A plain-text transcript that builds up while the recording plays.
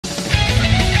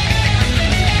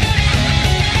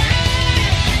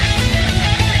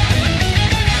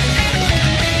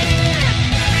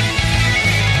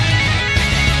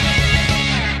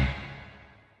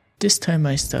This time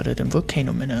I started in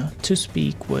Volcano Manor to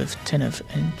speak with Tanith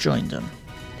and join them.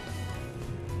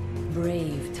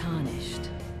 Brave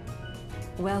Tarnished.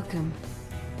 Welcome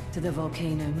to the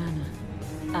Volcano Manor.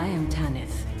 I am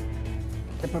Tanith,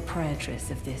 the proprietress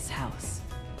of this house.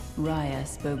 Raya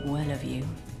spoke well of you,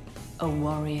 a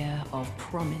warrior of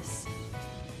promise,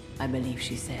 I believe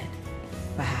she said.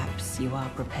 Perhaps you are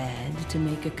prepared to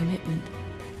make a commitment.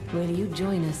 Will you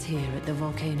join us here at the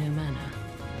Volcano Manor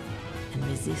and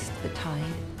resist the tide?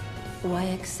 Why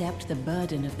accept the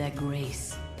burden of their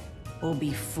grace, or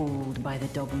be fooled by the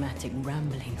dogmatic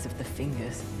ramblings of the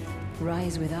fingers?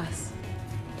 Rise with us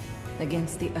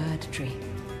against the Erdtree.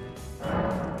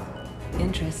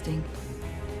 Interesting.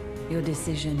 Your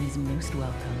decision is most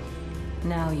welcome.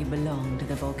 Now you belong to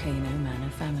the Volcano Manor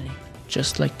family.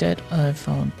 Just like that, I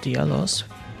found Dialos.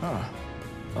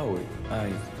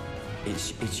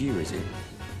 It's you, is it?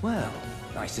 Well,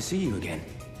 nice to see you again.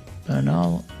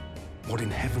 Bernal. What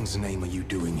in heaven's name are you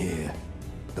doing here?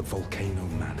 The Volcano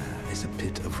Manor is a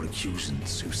pit of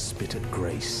recusants who spit at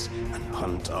grace and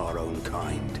hunt our own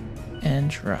kind.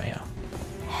 And Raya.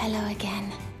 Hello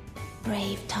again,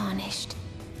 brave Tarnished.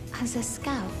 As a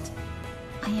scout,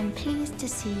 I am pleased to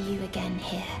see you again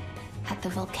here at the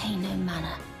Volcano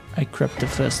Manor. I grabbed the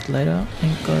first letter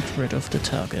and got rid of the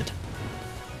target.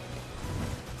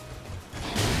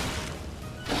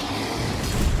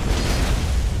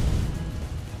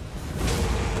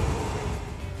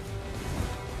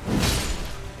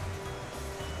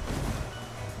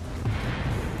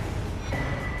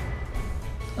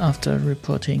 After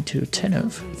reporting to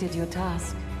Tanith, Completed your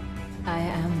task. I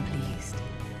am pleased.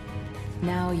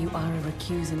 Now you are a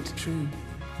recusant true.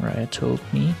 Raya told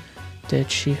me that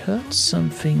she heard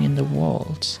something in the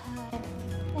walls.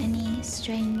 Any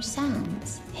strange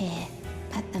sounds here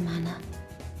at the manor?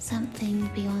 Something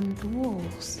beyond the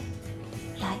walls?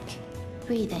 Like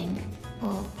breathing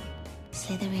or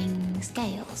slithering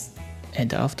scales?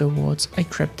 And afterwards I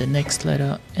grabbed the next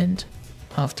letter and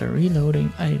after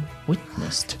reloading I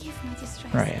witnessed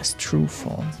Raya's true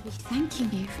form. To be thanking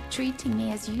you for treating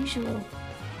me as usual,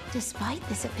 despite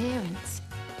this appearance.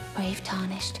 Brave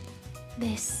Tarnished,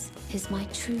 this is my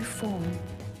true form.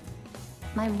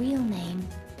 My real name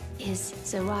is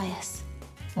Zarias.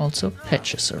 Also,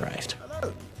 Patches arrived.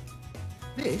 Hello.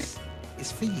 This is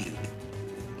for you.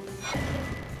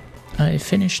 I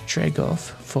finished Dragov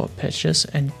for Patches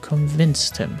and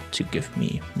convinced him to give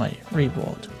me my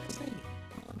reward.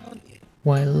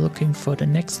 While looking for the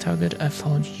next target, I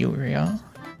found Yuria.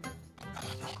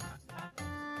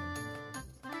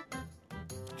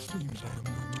 Seems I am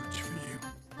no match for you.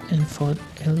 And for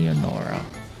Eleonora.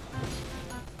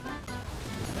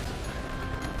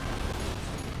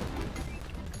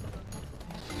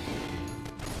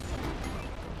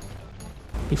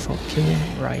 Before killing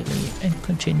Riley and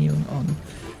continuing on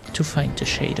to find the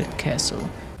Shaded Castle.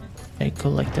 I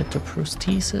collected the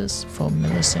prosthesis for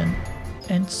Millicent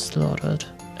and slaughtered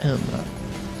Elmer.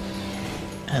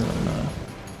 Eleanor.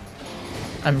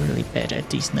 I'm really bad at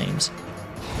these names.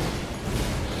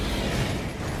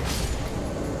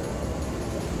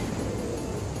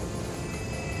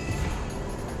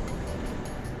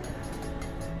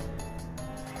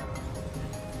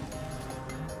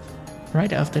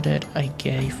 Right after that, I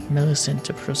gave Millicent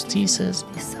the prosthesis.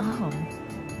 This arm.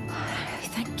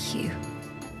 Thank you.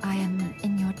 I am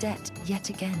in your debt yet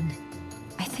again.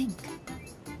 I think.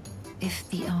 If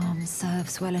the arm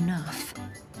serves well enough,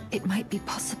 it might be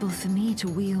possible for me to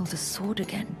wield a sword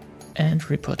again. And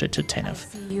reported to I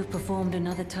Tanith. see you've performed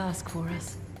another task for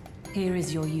us. Here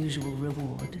is your usual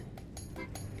reward.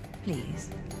 Please,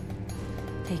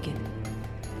 take it.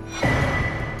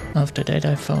 After that,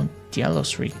 I found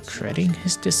Dialos regretting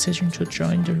his decision to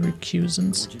join the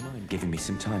recusants. Would you mind giving me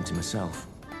some time to myself?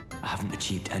 I haven't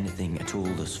achieved anything at all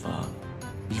thus far.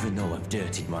 Even though I've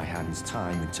dirtied my hands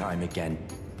time and time again,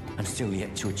 I'm still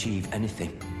yet to achieve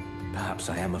anything. Perhaps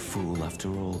I am a fool after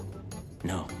all.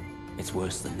 No, it's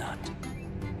worse than that.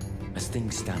 As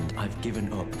things stand, I've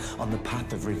given up on the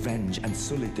path of revenge and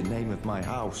sullied the name of my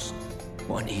house.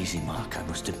 What an easy mark I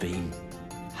must have been.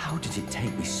 How did it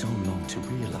take me so long to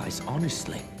realize,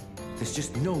 honestly? There's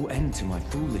just no end to my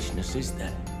foolishness, is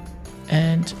there?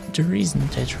 And the reason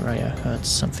that Raya heard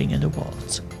something in the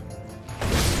walls.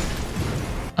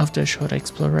 After a short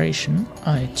exploration,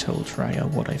 I told Raya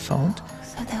what I found.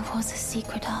 So there was a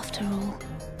secret after all.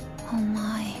 Oh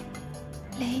my.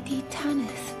 Lady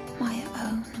Tanith, my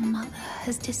own mother,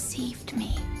 has deceived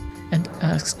me. And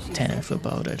asked Tanith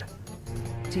about it.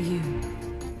 To you,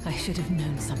 I should have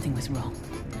known something was wrong.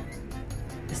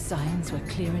 The signs were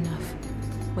clear enough.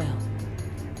 Well,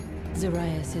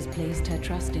 Zarias has placed her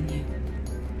trust in you.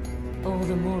 All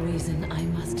the more reason I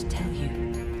must tell you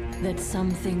that some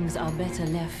things are better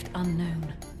left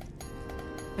unknown.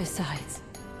 Besides,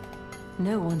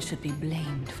 no one should be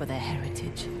blamed for their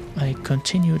heritage. I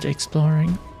continued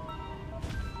exploring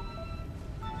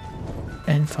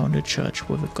and found a church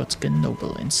with a godskin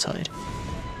noble inside.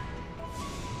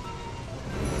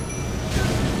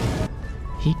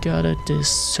 He guarded this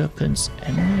serpent's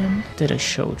emblem that I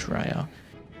showed Raya.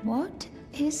 What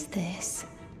is this?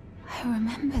 I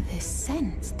remember this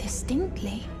scent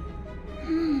distinctly.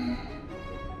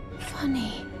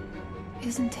 Funny,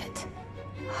 isn't it?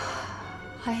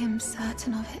 I am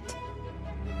certain of it.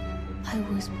 I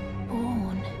was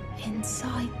born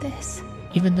inside this.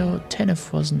 Even though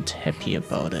Tanith wasn't happy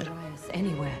about it.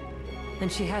 Anywhere,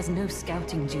 and she has no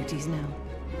scouting duties now.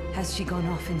 Has she gone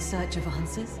off in search of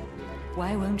answers?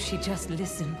 Why won't she just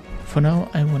listen? For now,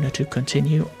 I wanted to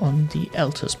continue on the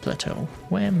Altus Plateau,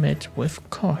 where I met with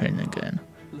Corhin again.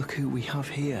 Look who we have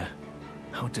here.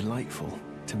 How delightful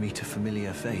to meet a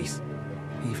familiar face,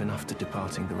 even after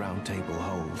departing the Round Table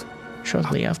hold.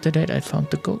 Shortly after that, I found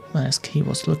the gold mask he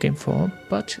was looking for,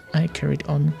 but I carried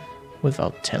on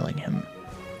without telling him.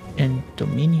 In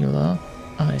Dominula,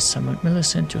 I summoned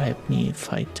Millicent to help me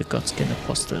fight the Godskin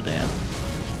Apostle there.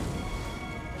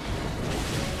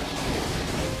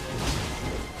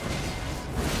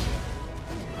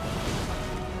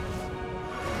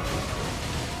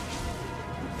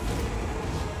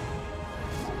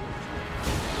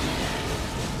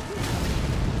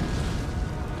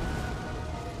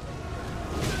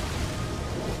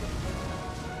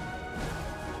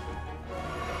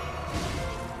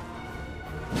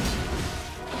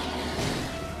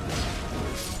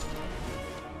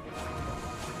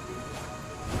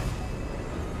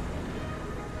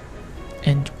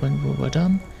 And when we were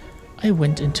done, I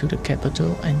went into the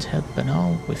capital and helped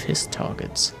Bernal with his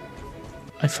targets.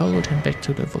 I followed him back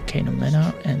to the Volcano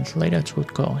Manor and later told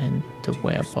Corhin the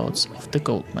whereabouts of the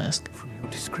gold mask. From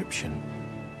your description,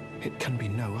 it can be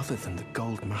no other than the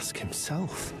gold mask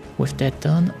himself. With that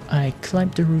done, I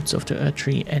climbed the roots of the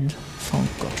Erdtree and found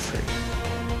Godfrey.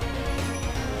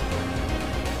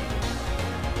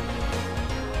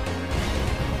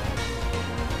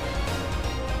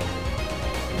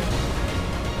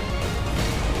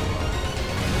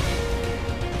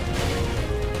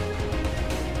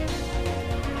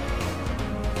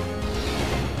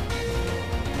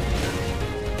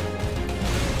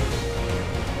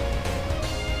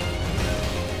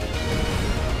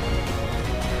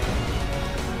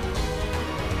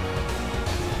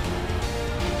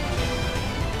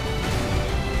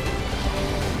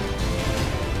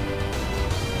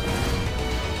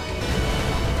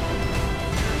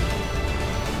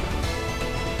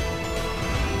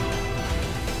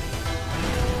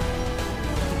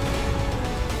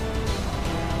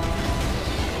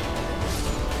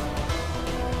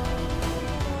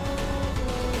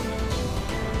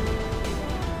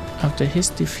 After his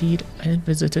defeat, I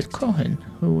visited Corhin,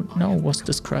 who now was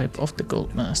the scribe of the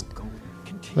gold mask.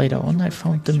 Later on, I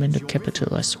found them in the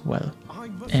capital as well,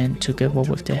 and together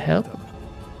with their help,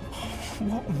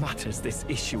 What matters this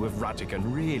issue of Radigan,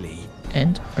 really?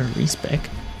 and a respec,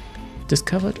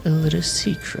 discovered a little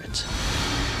secret.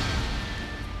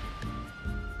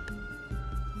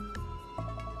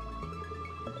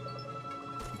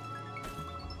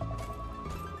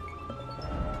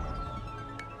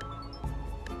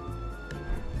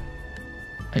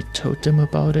 I told them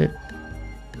about it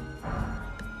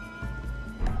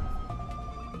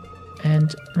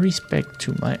and respec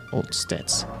to my old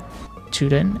stats, to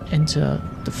then enter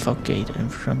the fog gate in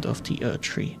front of the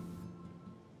Erdtree.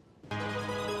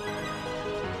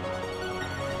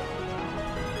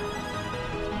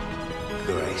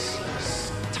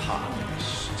 Graceless,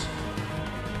 tarnished.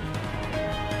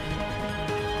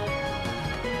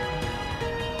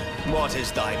 What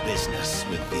is thy business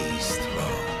with these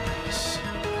thrones?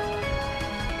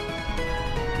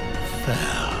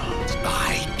 Felled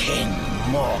by King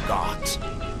Morgoth,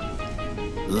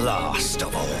 last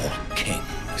of all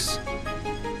kings.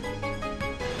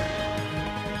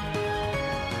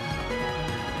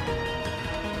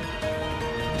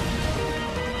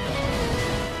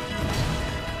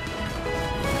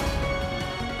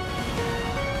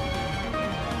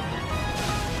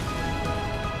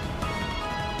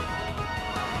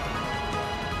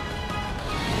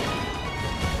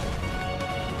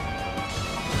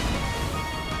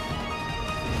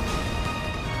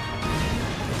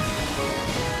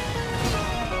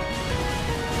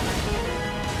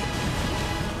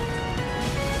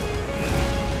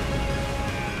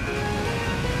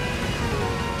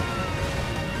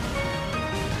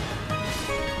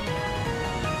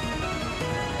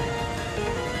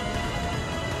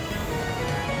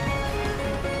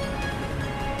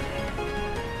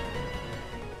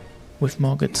 With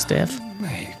Morgoth's death,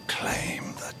 May claim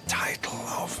the title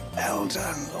of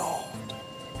Elden Lord.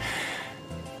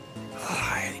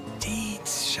 Thy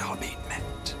deeds shall be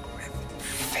met with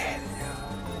failure,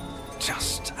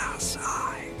 just as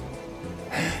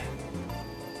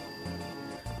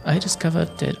I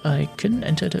discovered that I couldn't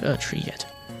enter the Erdtree yet,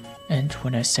 and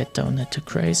when I sat down at the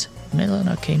grace,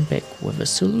 Melina came back with a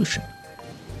solution.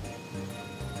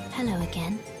 Hello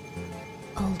again,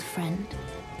 old friend.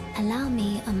 Allow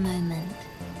me a moment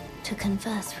to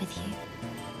converse with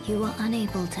you. You were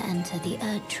unable to enter the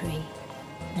Erdtree,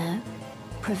 no?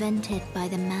 Prevented by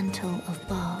the mantle of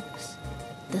barbs.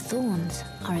 The thorns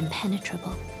are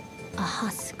impenetrable, a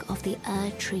husk of the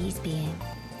Erdtree's being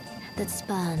that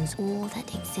spurns all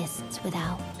that exists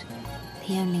without.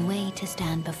 The only way to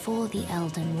stand before the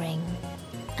Elden Ring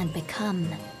and become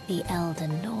the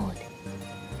Elden Lord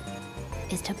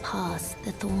is to pass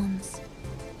the thorns.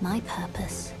 My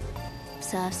purpose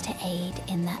serves to aid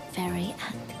in that very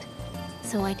act.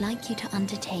 So I'd like you to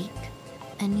undertake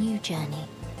a new journey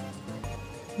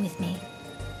with me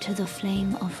to the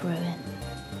Flame of Ruin,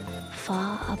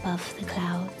 far above the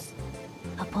clouds,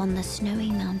 upon the snowy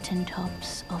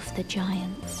mountaintops of the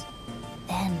giants.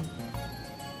 Then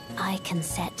I can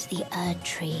set the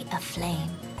Erdtree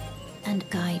aflame and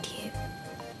guide you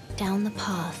down the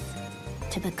path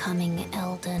to becoming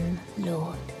Elden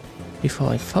Lord. Before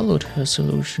I followed her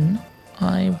solution,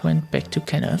 I went back to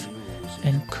Kenneth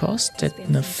and caused that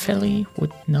Nepheli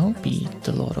would now be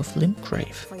the Lord of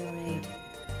Limgrave. For your aid.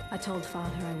 I told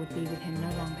Father I would be with him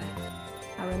no longer.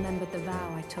 I remembered the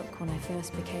vow I took when I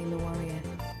first became a warrior,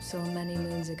 so many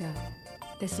moons ago.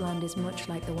 This land is much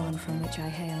like the one from which I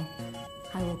hail.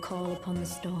 I will call upon the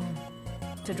storm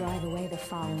to drive away the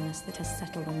foulness that has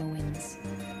settled on the winds.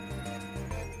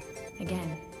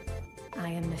 Again, I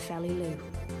am Nepheli Lu,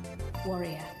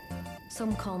 warrior.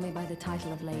 Some call me by the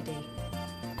title of Lady,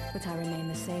 but I remain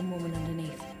the same woman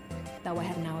underneath, though I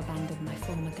have now abandoned my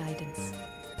former guidance.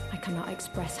 I cannot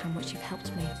express how much you've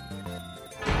helped me.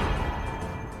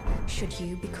 Should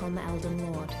you become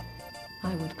Elden Lord,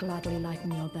 I would gladly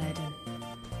lighten your burden.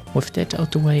 With that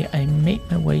out the way, I made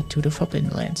my way to the Forbidden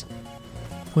Lands.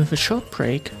 With a short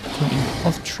break, going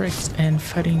off tracks and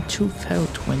fighting two Fell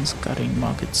Twins guarding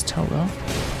Morgoth's tower,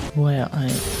 where I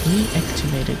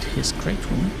reactivated his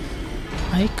Great Rune,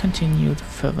 I continued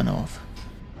further north.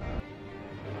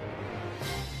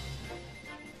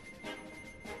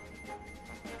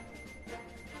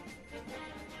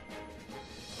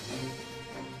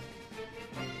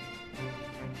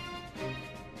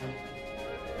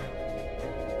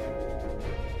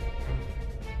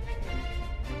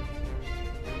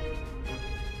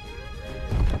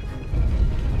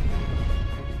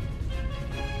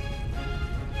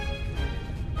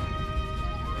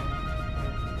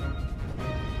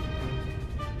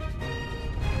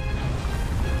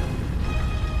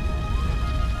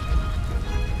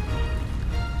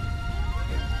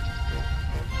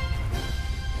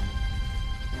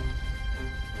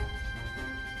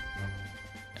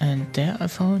 And there I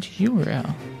found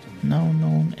Uriel, now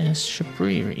known as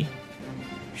Shabriri.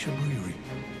 Shabriri,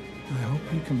 I hope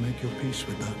you can make your peace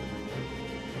with that.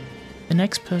 The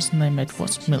next person I met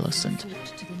was Millicent,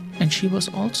 and she was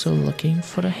also looking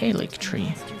for the Halig tree.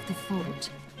 Master of the fort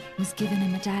was given a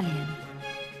medallion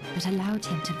that allowed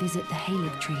him to visit the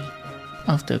Halig tree.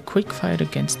 After a quick fight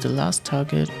against the last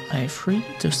target, I freed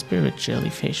the spirit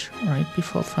jellyfish right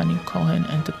before finding Cohen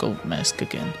and the gold mask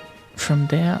again. From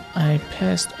there, I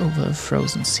passed over a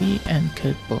frozen sea and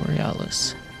killed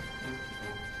Borealis,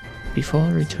 before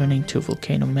returning to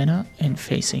Volcano Manor and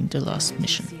facing the last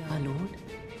mission. See our Lord?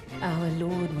 Our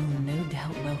Lord will no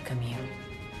doubt welcome you.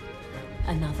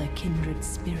 Another kindred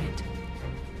spirit,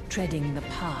 treading the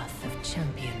path of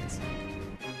champions.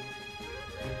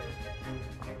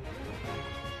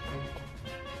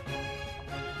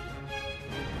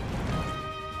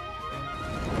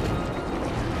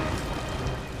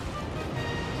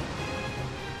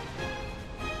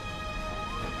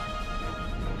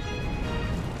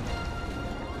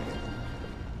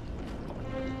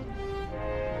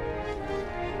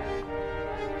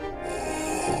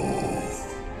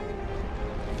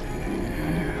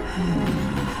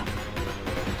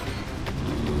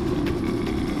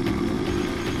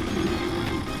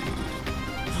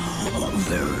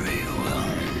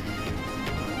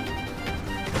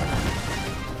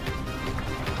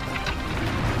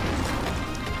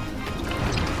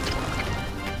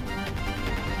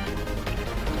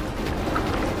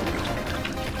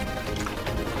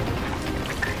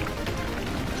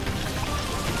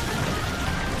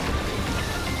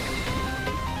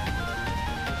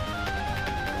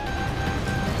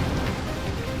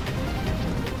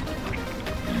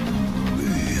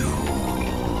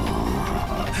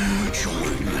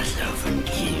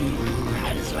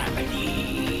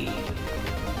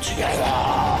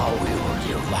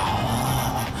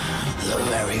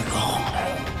 very long.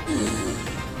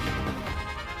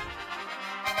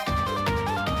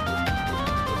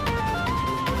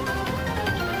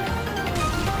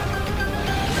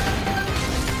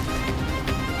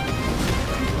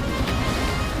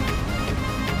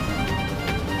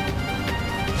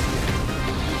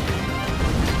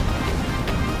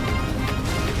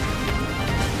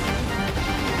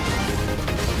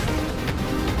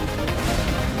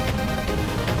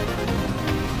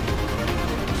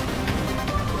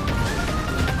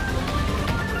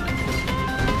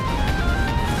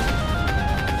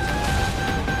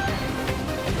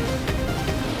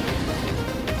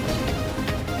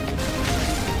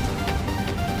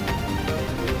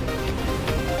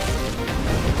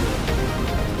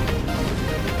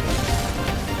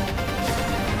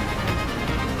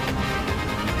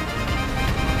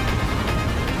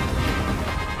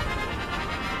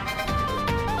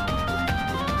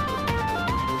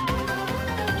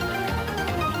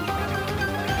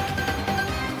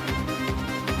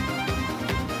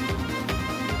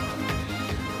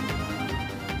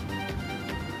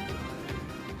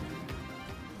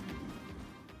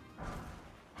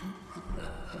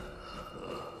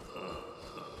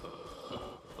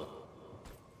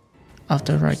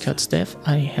 After Rykard's death,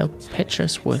 I helped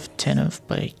Petrus with Tanith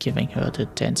by giving her the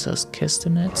dancer's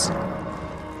castanets.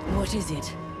 What is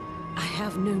it? I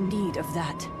have no need of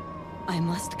that. I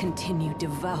must continue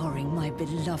devouring my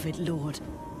beloved lord.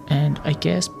 And I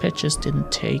guess Petrus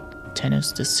didn't take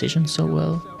Tanith's decision so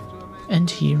well, and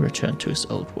he returned to his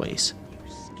old ways.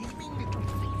 Scheming little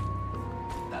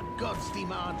thief. The gods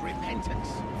demand repentance.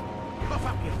 Puff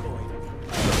up your coin.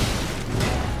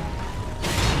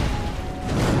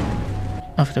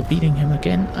 After beating him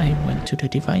again, I went to the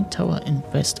Divine Tower in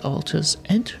West Altus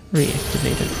and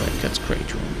reactivated Rykard's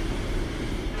Great Room.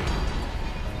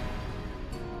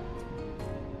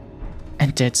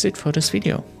 And that's it for this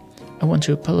video. I want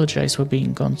to apologize for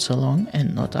being gone so long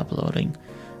and not uploading.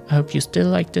 I hope you still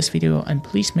like this video, and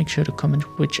please make sure to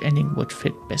comment which ending would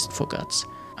fit best for Guts.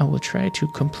 I will try to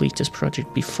complete this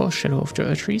project before Shadow of the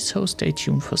Erdtree, so stay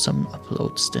tuned for some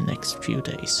uploads the next few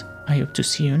days. I hope to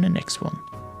see you in the next one.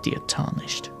 Dear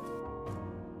Tarnished.